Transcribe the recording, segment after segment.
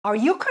Are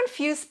you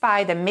confused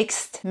by the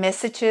mixed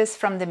messages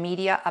from the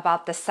media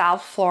about the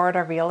South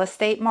Florida real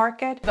estate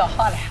market? The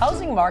hot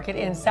housing market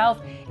in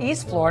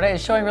Southeast Florida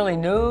is showing really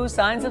no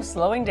signs of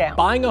slowing down.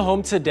 Buying a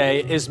home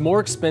today is more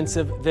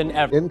expensive than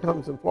ever.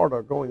 Incomes in Florida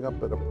are going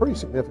up at a pretty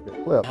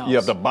significant clip. You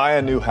have to buy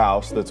a new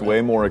house that's way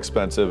more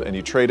expensive and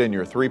you trade in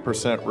your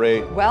 3%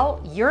 rate.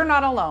 Well, you're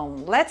not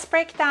alone. Let's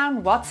break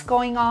down what's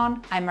going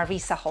on. I'm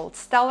Marisa Hold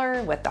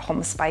Stellar with the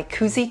Homes by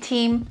Cusi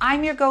Team.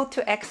 I'm your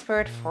go-to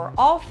expert for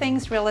all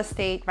things real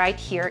estate right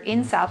here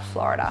in South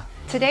Florida.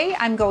 Today,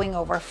 I'm going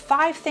over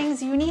 5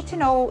 things you need to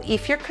know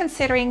if you're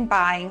considering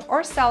buying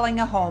or selling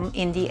a home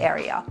in the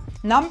area.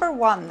 Number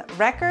 1,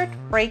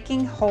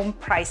 record-breaking home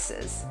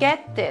prices.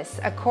 Get this,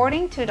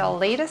 according to the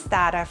latest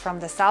data from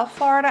the South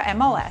Florida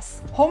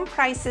MLS, home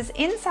prices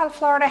in South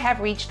Florida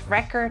have reached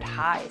record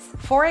highs.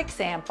 For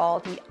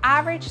example, the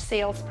average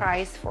sales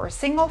price for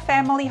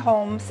single-family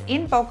homes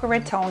in Boca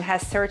Raton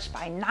has surged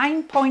by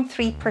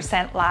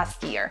 9.3%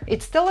 last year.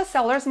 It's still a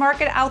seller's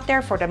market out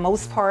there for the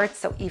most part,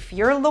 so if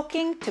you're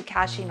looking to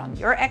cash in on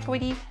your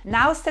equity,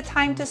 now's the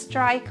time to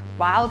strike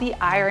while the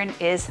iron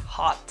is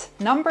hot.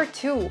 Number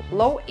 2,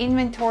 low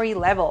inventory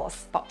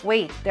levels. But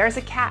wait, there's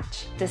a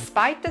catch.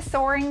 Despite the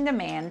soaring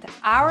demand,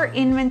 our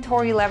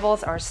inventory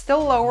levels are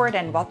still lower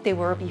than what they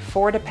were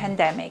before the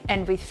pandemic.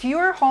 And with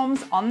fewer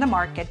homes on the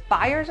market,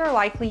 buyers are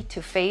likely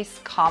to face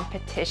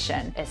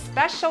competition,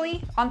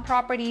 especially on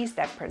properties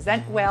that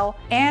present well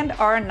and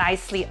are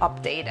nicely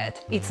updated.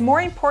 It's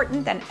more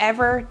important than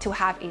ever to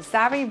have a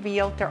savvy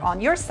realtor on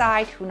your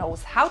side who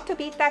knows how to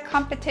beat that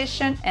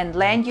competition and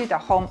land you the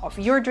home of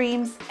your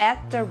dreams at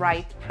the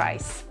right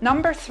price.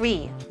 Number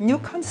 3, new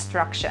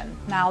construction.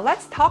 Now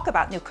let's talk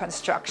about new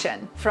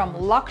construction. From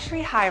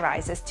luxury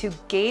high-rises to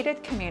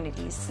gated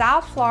communities,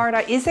 South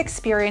Florida is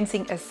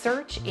experiencing a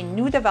surge in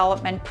new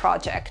development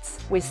projects.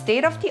 With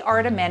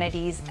state-of-the-art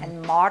amenities and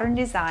modern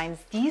designs,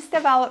 these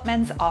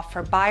developments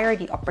offer buyers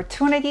the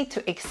opportunity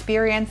to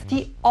experience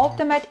the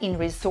ultimate in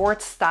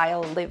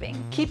resort-style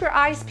living. Keep your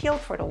eyes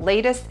peeled for the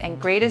latest and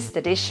greatest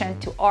addition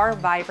to our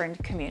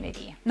vibrant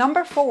community.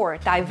 Number 4,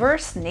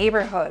 diverse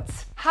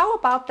neighborhoods. How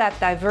about that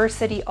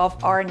diversity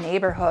of our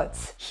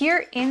neighborhoods?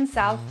 Here in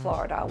South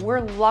Florida, we're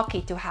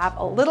lucky to have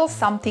a little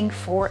something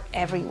for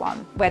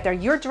everyone. Whether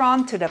you're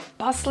drawn to the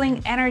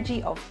bustling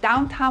energy of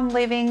downtown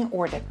living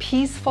or the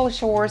peaceful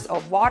shores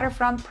of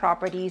waterfront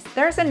properties,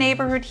 there's a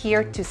neighborhood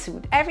here to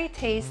suit every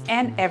taste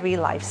and every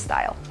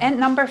lifestyle. And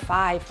number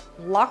 5,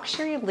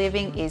 luxury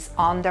living is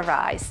on the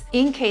rise.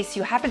 In case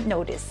you haven't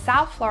noticed,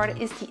 South Florida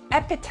is the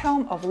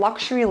epitome of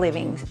luxury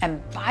living,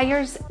 and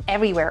buyers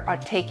everywhere are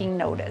taking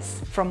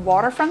notice. From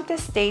waterfront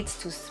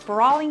estates to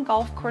sprawling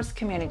golf course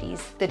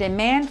communities, the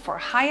demand for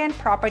high-end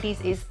properties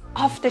is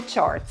off the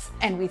charts,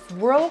 and with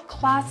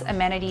world-class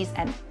amenities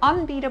and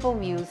unbeatable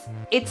views,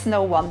 it's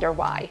no wonder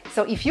why.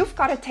 So if you've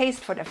got a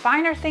taste for the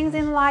finer things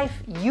in life,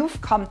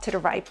 you've come to the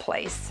right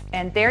place.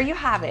 And there you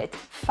have it,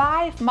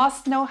 5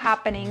 must-know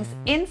happenings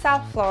in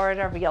South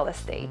Florida real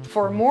estate.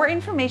 For more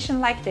information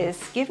like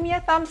this, give me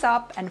a thumbs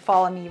up and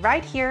follow me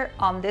right here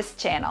on this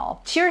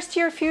channel. Cheers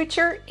to your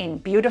future in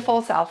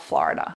beautiful South Florida.